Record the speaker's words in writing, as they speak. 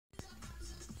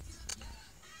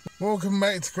Welcome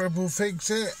back to Cripple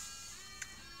Fix It.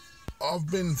 I've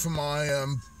been for my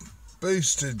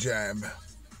booster jab,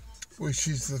 which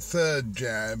is the third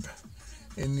jab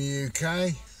in the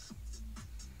UK.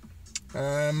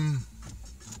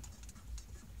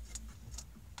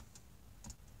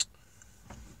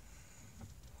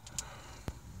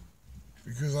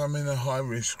 Because I'm in a high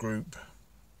risk group.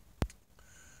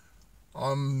 I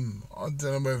don't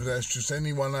know whether that's just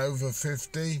anyone over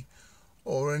 50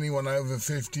 or anyone over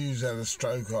 50 who's had a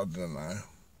stroke, I don't know.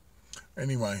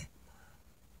 Anyway,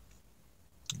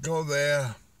 got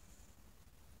there,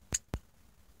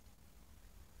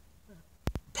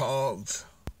 parked.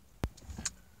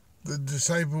 The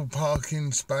disabled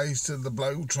parking space that the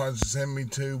bloke tried to send me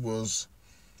to was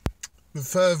the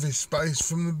furthest space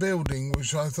from the building,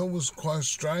 which I thought was quite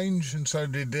strange, and so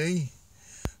did he.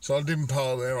 So I didn't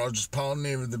park there, I just parked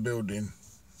nearer the building.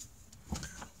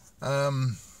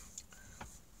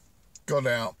 Got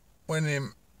out, went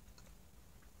in,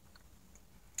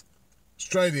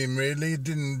 straight in really,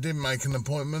 didn't make an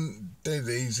appointment, dead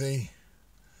easy.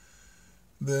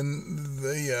 Then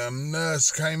the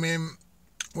nurse came in,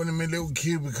 went in my little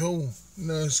cubicle,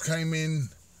 nurse came in,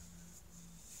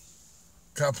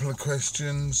 couple of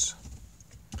questions,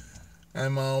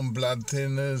 am I on blood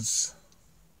thinners,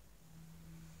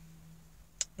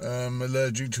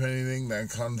 allergic to anything,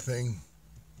 that kind of thing.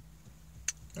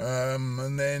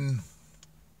 And then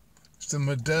it's the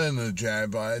Moderna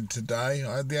jab I had today.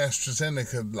 I had the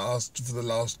AstraZeneca for the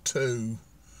last two.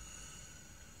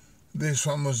 This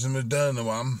one was the Moderna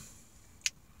one.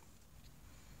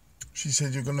 She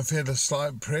said you're going to feel a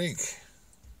slight prick.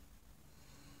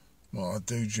 Well, I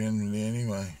do generally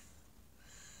anyway.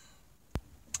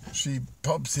 She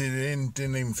pops it in,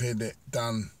 didn't even feel it,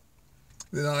 done.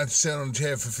 Then I had to sit on a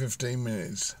chair for 15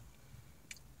 minutes.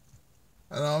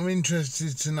 And I'm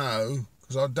interested to know,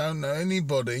 because I don't know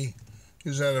anybody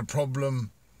who's had a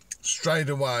problem straight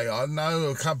away. I know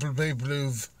a couple of people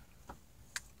who've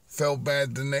felt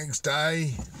bad the next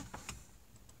day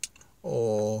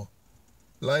or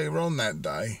later on that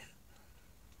day.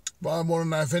 But I want to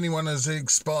know if anyone has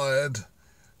expired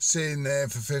sitting there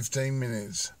for 15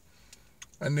 minutes.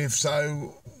 And if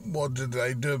so, what did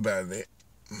they do about it?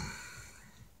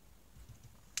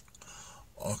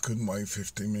 I couldn't wait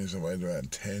 15 minutes, I waited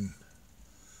about 10.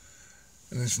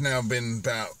 And it's now been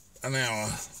about an hour.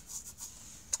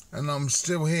 And I'm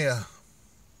still here.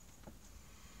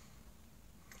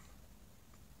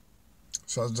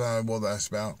 So I don't know what that's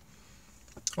about.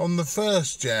 On the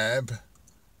first jab,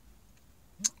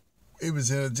 it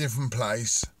was in a different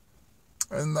place.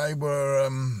 And they were,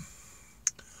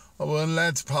 I wasn't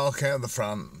allowed to park out the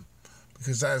front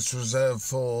because that's reserved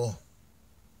for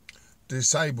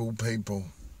disabled people.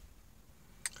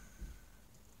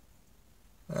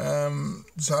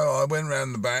 So I went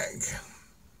round the back.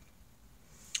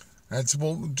 I had to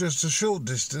walk just a short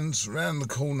distance round the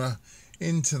corner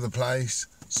into the place.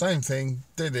 Same thing,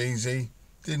 dead easy,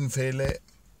 didn't feel it,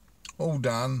 all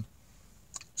done.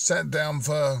 Sat down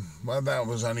for, well, that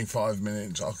was only 5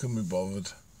 minutes. I couldn't be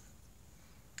bothered.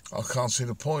 I can't see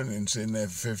the point in sitting there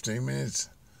for 15 minutes.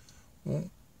 Well,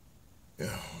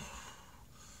 yeah.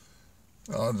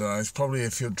 I don't know, it's probably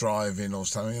if you're driving or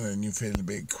something and you feel a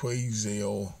bit queasy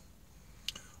or,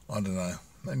 I don't know.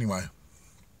 Anyway.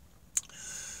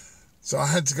 So I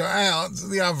had to go out to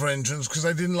the other entrance because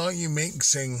they didn't like you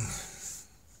mixing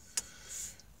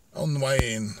on the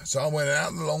way in. So I went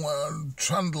out the long way,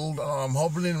 trundled, and I'm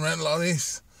hobbling around like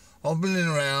this, hobbling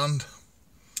around,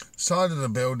 side of the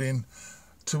building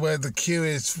to where the queue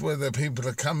is, where the people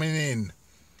are coming in.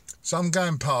 So I'm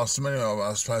going past them anyway.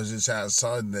 I suppose it's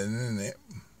outside then, isn't it?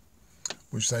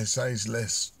 Which they say is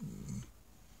less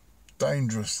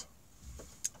dangerous.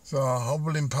 So I'm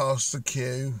hobbling past the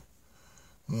queue.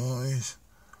 Nice.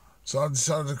 So I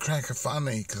decided to crack a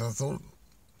funny because I thought,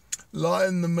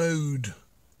 lighten the mood.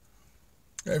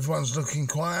 Everyone's looking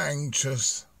quite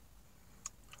anxious.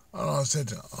 And I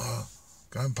said,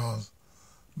 going past.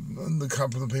 And the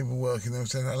couple of people working there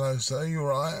said, hello, sir, you all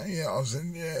right? Yeah, I said,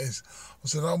 yes. I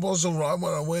said, I was all right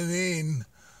when I went in.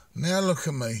 Now look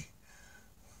at me.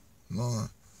 No.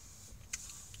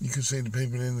 You could see the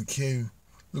people in the queue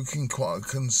looking quite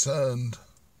concerned.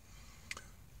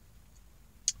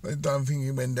 They don't think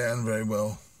it went down very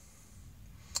well.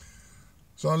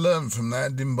 So I learned from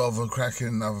that, didn't bother cracking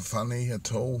another funny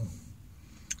at all.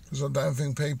 Because I don't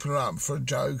think people are up for a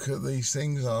joke at these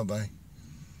things, are they?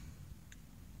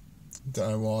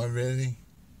 Don't know why, really.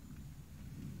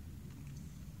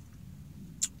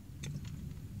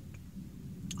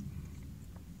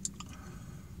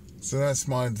 So that's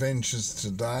my adventures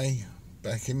today.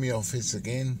 Back in the office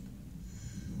again.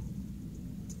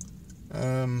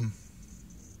 Got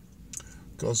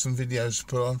some videos to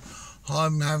put on.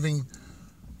 I'm having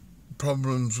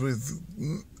problems with...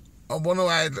 I want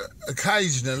to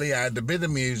occasionally add a bit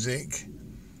of music,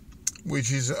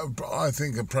 which is, I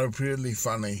think, appropriately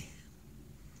funny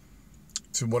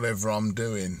to whatever I'm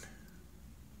doing,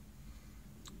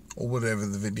 or whatever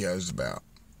the video's about.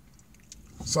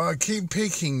 So I keep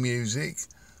picking music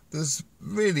that's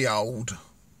really old.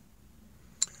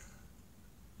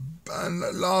 And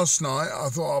last night I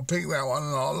thought I'll pick that one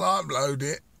and I'll upload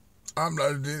it. I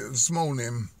uploaded it this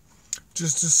morning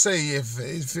just to see if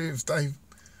they,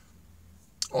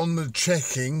 on the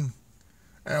checking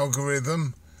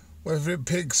algorithm, whether it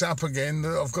picks up again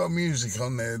that I've got music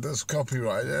on there that's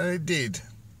copyrighted, and it did.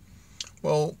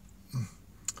 Well,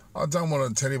 I don't want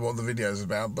to tell you what the video's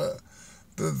about, but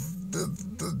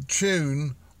the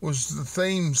tune was the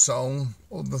theme song,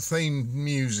 or the theme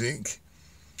music,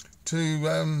 to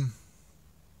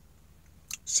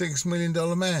 $6 Million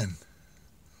Man.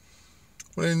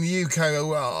 Well, in the UK,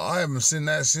 well, I haven't seen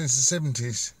that since the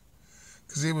 70s,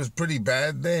 because it was pretty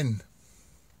bad then.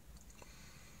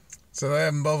 So they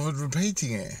haven't bothered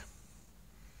repeating it.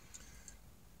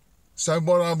 So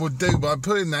what I would do by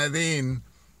putting that in,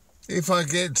 if I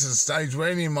get to the stage where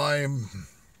any of my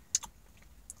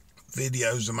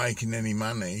videos are making any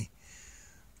money,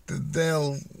 that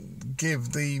they'll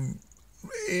give the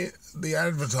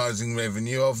advertising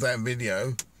revenue of that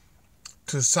video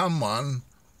to someone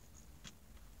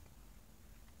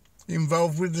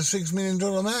involved with the $6 Million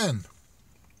Man.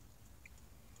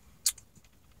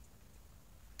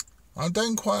 I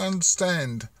don't quite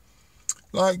understand.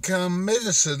 Like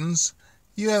medicines,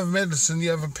 you have medicine, you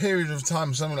have a period of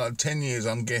time, something like 10 years,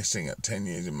 I'm guessing at 10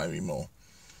 years, it may be more,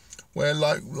 where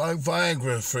like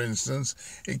Viagra, for instance,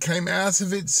 it came out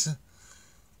of its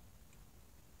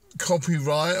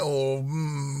copyright, or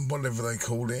whatever they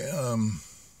called it,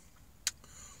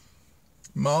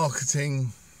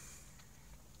 marketing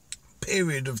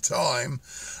period of time,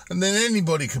 and then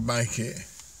anybody could make it.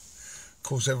 Of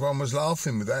course, everyone was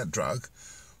laughing with that drug,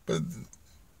 but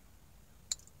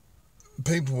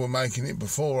people were making it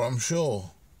before, I'm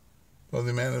sure, by the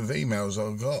amount of emails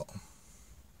I got.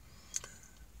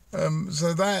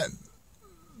 So that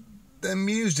the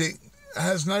music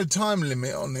has no time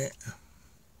limit on it.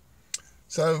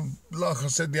 So, like I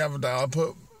said the other day, I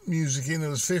put music in that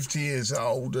was 50 years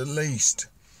old at least.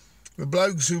 The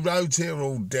blokes who wrote it are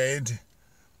all dead,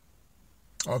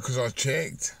 because I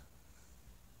checked.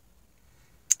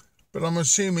 But I'm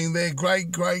assuming their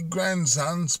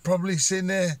great-great-grandsons probably sitting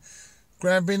there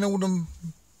grabbing all the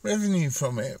revenue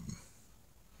from it.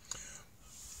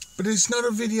 But it's not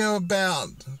a video about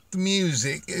the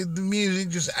music. The music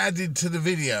just added to the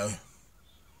video.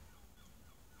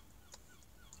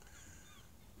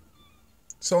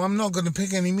 So I'm not going to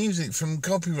pick any music from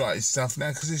copyright stuff now,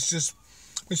 because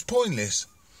it's pointless.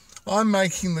 I'm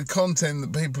making the content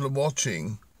that people are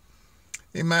watching.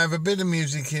 It may have a bit of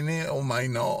music in it, or may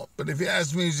not, but if it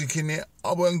has music in it,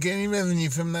 I won't get any revenue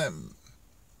from that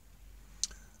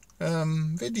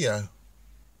video.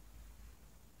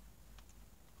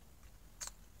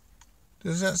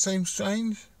 Does that seem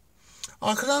strange?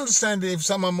 I can understand it if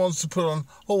someone wants to put on,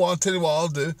 I'll tell you what I'll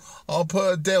do, I'll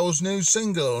put Adele's new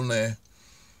single on there.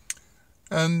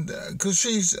 And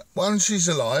because one, she's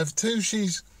alive, two,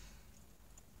 she's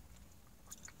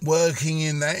working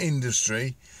in that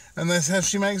industry, and that's how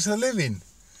she makes her living.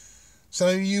 So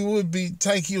you're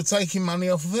taking money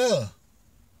off of her.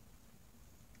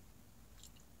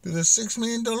 With a $6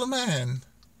 Million Man.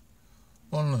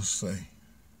 Honestly.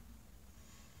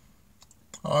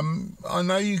 I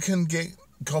know you can get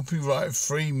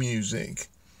copyright-free music.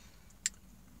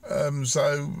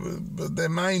 But they're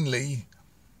mainly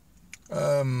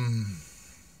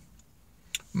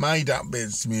made-up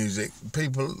bits of music.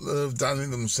 People have done it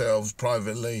themselves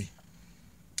privately.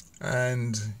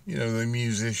 And, the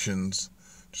musicians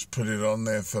just put it on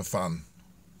there for fun.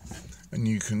 And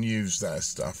you can use that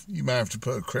stuff. You may have to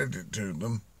put a credit to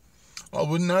them. I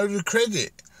wouldn't know the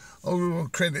credit. I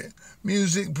would credit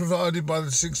music provided by the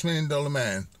 $6 Million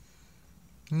Man.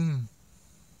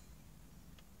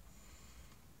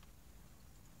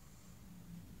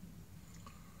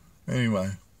 Anyway.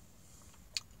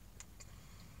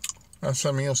 That's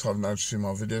something else I've noticed in my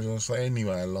videos. I say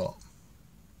anyway a lot.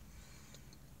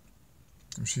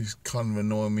 She's kind of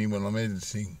annoying me when I'm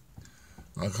editing.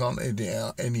 I can't edit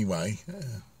out anyway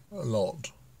a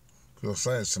lot because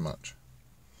I say it so much.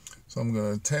 So I'm going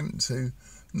to attempt to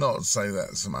not say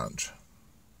that so much.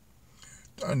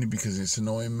 Only because it's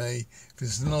annoying me. If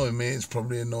it's annoying me, it's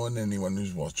probably annoying anyone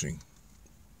who's watching.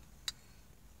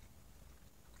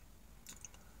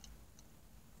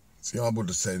 See, I would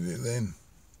have said it then.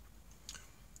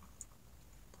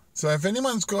 So if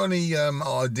anyone's got any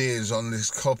ideas on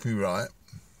this copyright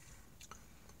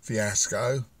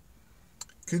fiasco,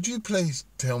 could you please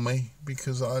tell me,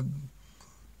 because I'm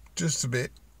just a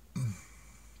bit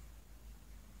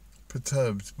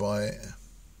perturbed by it.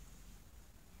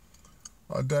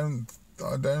 I don't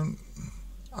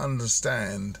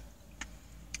understand,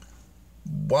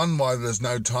 one, why there's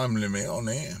no time limit on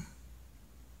it.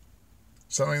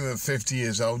 Something that's 50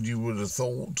 years old, you would have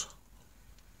thought.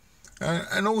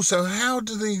 And also, how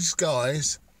do these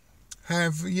guys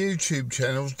have YouTube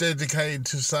channels dedicated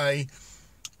to say,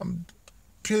 I'm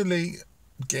purely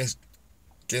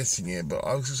guessing it, but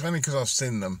it's only because I've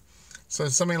seen them. So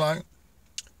something like,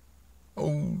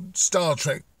 Star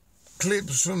Trek,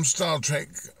 clips from Star Trek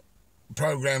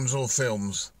programs or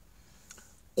films.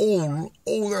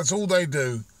 That's all they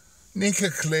do. Nick a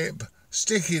clip,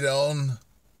 stick it on,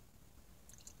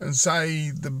 and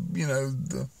say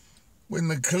when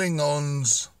the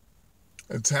Klingons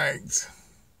attacked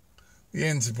the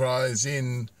Enterprise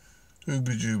in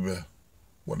Uba Juba,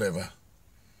 whatever.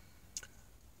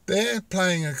 They're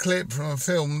playing a clip from a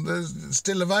film that's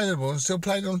still available and still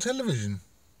played on television.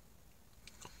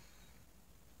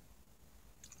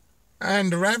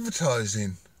 And are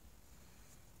advertising.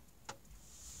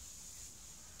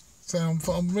 So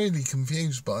I'm really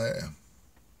confused by it.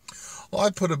 I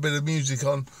put a bit of music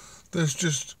on that's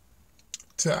just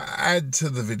to add to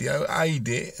the video, aid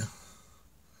it.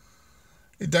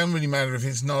 It don't really matter if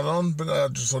it's not on, but I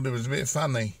just thought it was a bit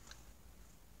funny.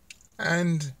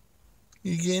 And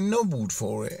you're getting nobbled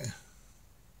for it.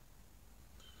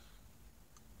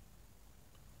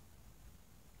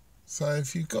 So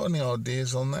if you've got any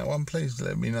ideas on that one, please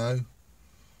let me know,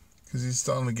 because it's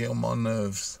starting to get on my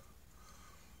nerves.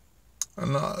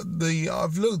 And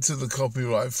I've looked at the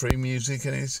copyright-free music,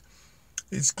 and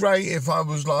it's great if I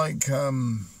was like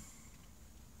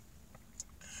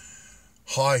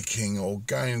hiking or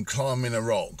climbing a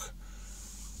rock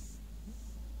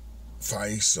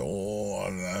face, or I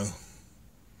don't know,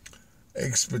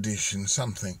 expedition,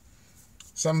 something,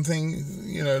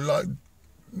 like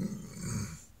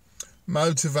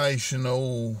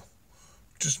motivational,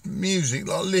 just music,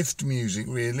 like lift music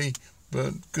really,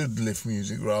 but good lift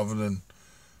music rather than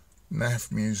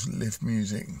naff music, lift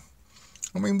music.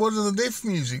 I mean, what do the lift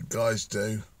music guys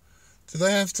do? Do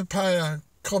they have to pay a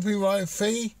copyright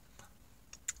fee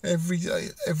every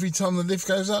time the lift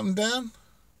goes up and down?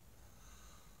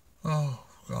 Oh,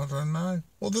 I don't know.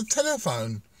 Or the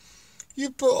telephone you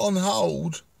put on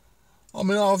hold. I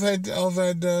mean, I've had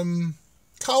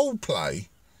Coldplay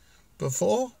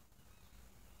before,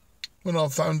 when I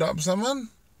phoned up someone,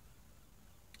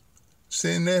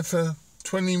 sitting there for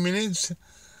 20 minutes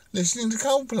listening to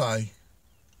Coldplay.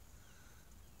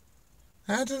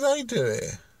 How do they do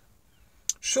it?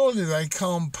 Surely they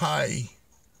can't pay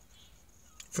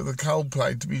for the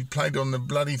Coldplay to be played on the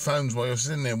bloody phones while you're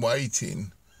sitting there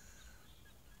waiting.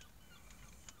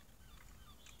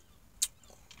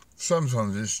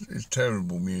 Sometimes it's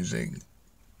terrible music,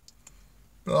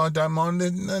 but I don't mind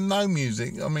no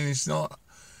music. I mean, it's not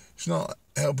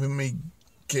helping me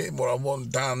get what I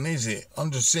want done, is it? I'm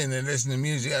just sitting there listening to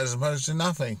music as opposed to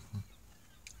nothing.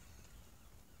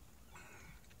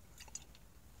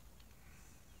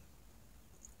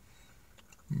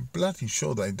 I'm bloody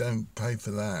sure they don't pay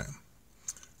for that.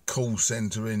 Call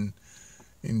centre in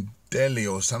Delhi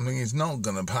or something is not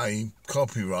going to pay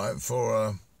copyright for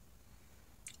a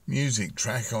music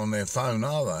track on their phone,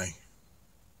 are they?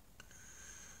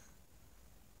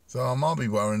 So I might be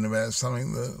worrying about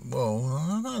something that, well, I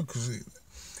don't know, because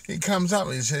it comes up,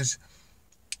 it says,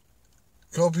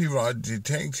 copyright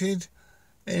detected.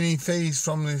 Any fees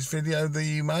from this video that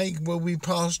you make will be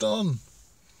passed on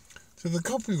to the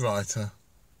copywriter.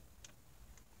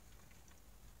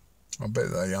 I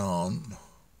bet they aren't.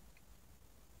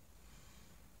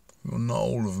 Well, not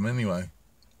all of them anyway.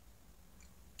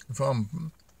 If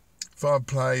I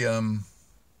play a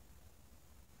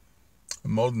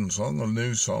modern song, a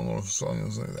new song, or a song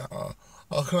like that,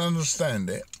 I can understand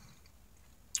it.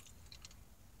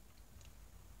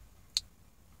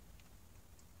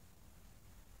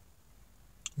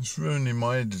 It's ruining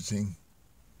my editing.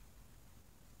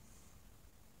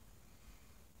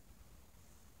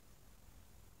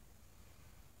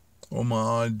 All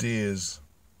my ideas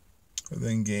are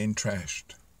then getting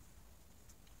trashed.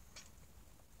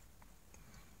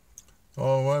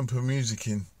 Oh, I won't put music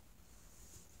in,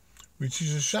 which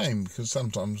is a shame, because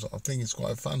sometimes I think it's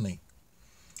quite funny.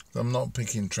 I'm not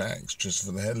picking tracks just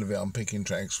for the hell of it. I'm picking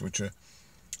tracks which are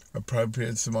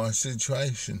appropriate to my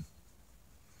situation.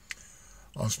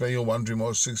 I suppose you're wondering what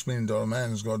a $6 million man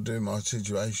has got to do in my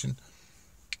situation.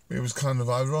 It was kind of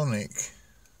ironic.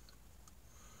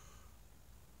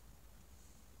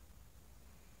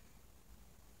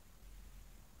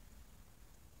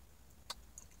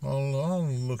 I'll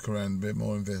look around a bit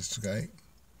more, investigate.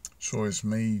 Sure, it's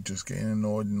me just getting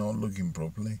annoyed and not looking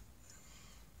properly.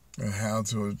 And how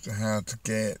to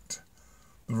get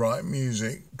the right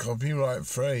music copyright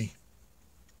free.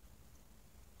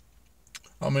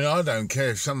 I mean, I don't care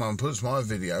if someone puts my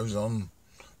videos on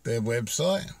their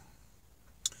website,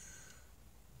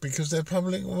 because they're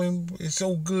public. I mean, it's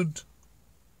all good.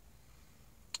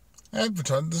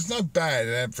 There's no bad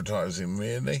advertising,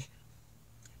 really,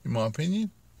 in my opinion.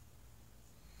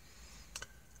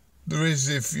 There is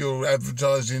if you're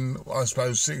advertising, I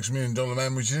suppose, $6 million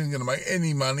man, which isn't going to make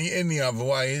any money any other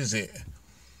way, is it?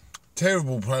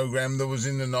 Terrible program that was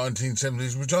in the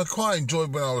 1970s, which I quite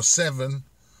enjoyed when I was 7.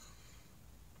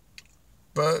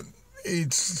 But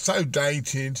it's so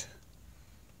dated.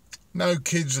 No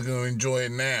kids are going to enjoy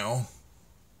it now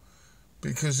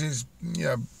because it's,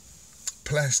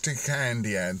 plastic hand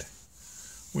he had,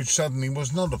 which suddenly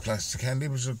was not a plastic hand. It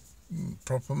was a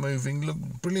proper moving,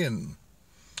 looked brilliant.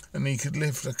 And he could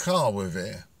lift a car with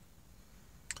it,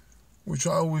 which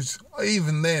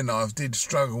even then I did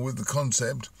struggle with the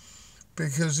concept,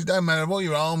 because it don't matter what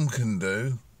your arm can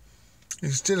do,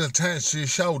 it's still attached to your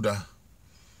shoulder.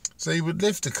 So he would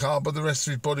lift a car, but the rest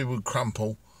of his body would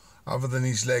crumple, other than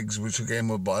his legs, which again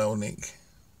were bionic.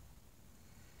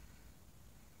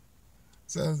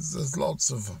 So there's lots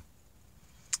of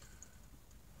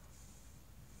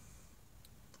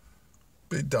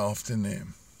bit daft in it.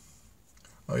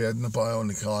 Oh, he had a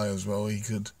bionic eye as well. He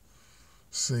could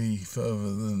see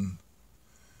further than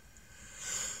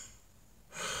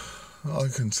I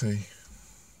can see.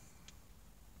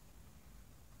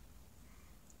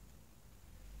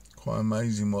 Quite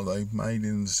amazing what they made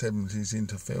in the 70s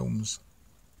into films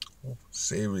or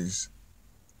series.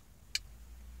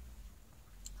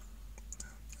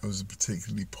 It was a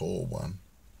particularly poor one.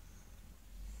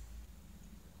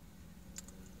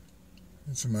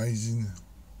 It's amazing.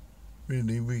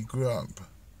 Really, we grew up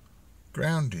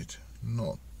grounded,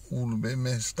 not all a bit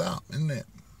messed up, isn't it?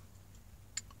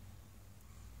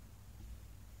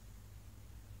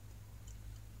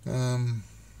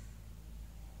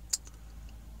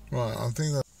 Right, I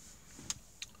think that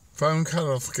phone cut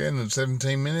off again at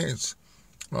 17 minutes.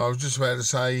 I was just about to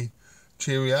say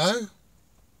cheerio.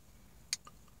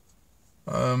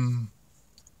 The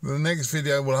next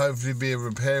video will hopefully be a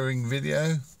repairing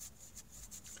video,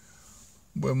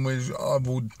 I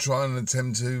will try and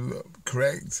attempt to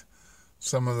correct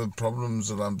some of the problems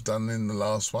that I've done in the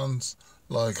last ones.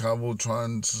 Like, I will try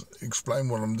and explain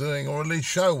what I'm doing, or at least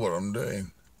show what I'm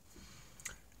doing.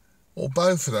 Or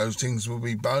both of those things will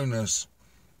be bonus,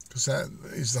 because that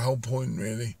is the whole point,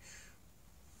 really.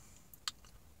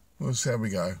 We'll see how we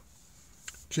go.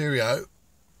 Cheerio.